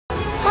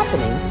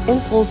happening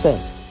in Fulton.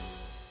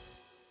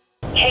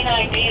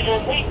 K9 Diesel,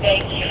 we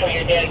thank you for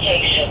your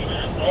dedication,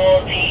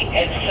 loyalty,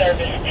 and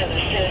service to the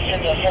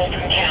citizens of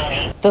Fulton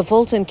County. The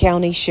Fulton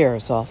County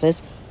Sheriff's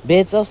Office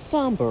bids a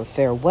somber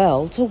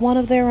farewell to one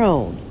of their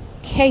own,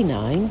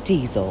 K9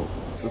 Diesel.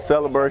 It's a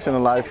celebration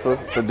of life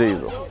for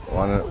Diesel.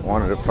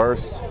 One of the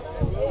first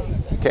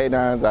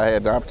K9s I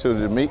had the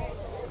opportunity to meet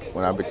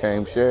when I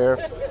became sheriff.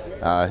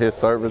 His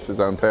service is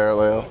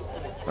unparalleled,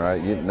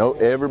 right?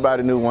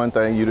 Everybody knew one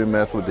thing: you didn't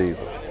mess with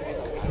Diesel.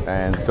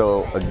 And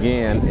so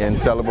again, in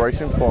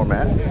celebration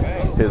format,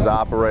 his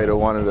operator,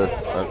 one of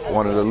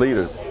the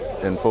leaders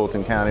in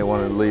Fulton County,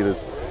 one of the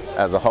leaders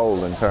as a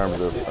whole in terms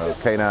of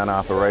K9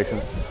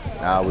 operations.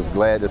 I was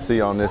glad to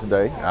see on this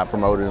day, I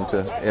promoted him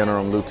to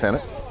interim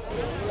lieutenant.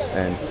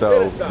 And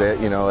so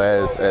that,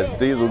 as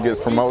Diesel gets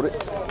promoted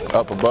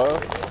up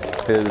above,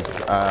 his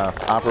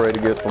operator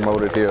gets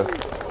promoted here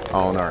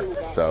on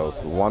earth. So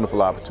it's a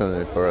wonderful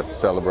opportunity for us to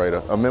celebrate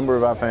a member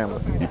of our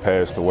family. He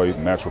passed away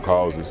from natural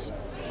causes.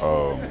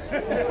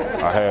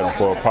 I had him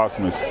for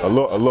approximately a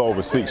little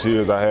over 6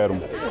 years. I had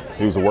him.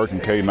 He was a working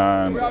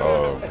K9,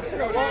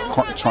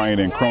 trained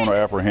in criminal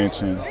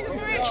apprehension,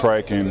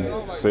 tracking,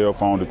 cell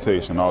phone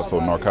detection, also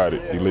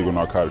illegal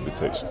narcotic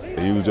detection.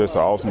 He was just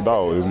an awesome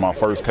dog. It was my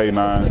first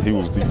K9. He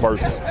was the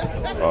first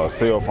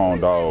cell phone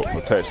dog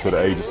attached to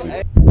the agency.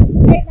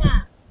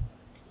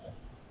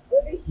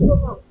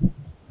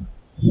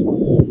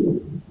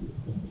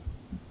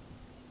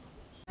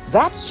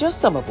 That's just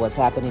some of what's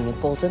happening in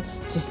Fulton.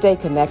 To stay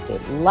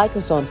connected, like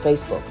us on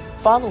Facebook,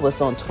 follow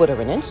us on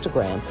Twitter and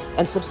Instagram,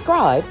 and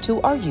subscribe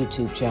to our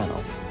YouTube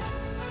channel.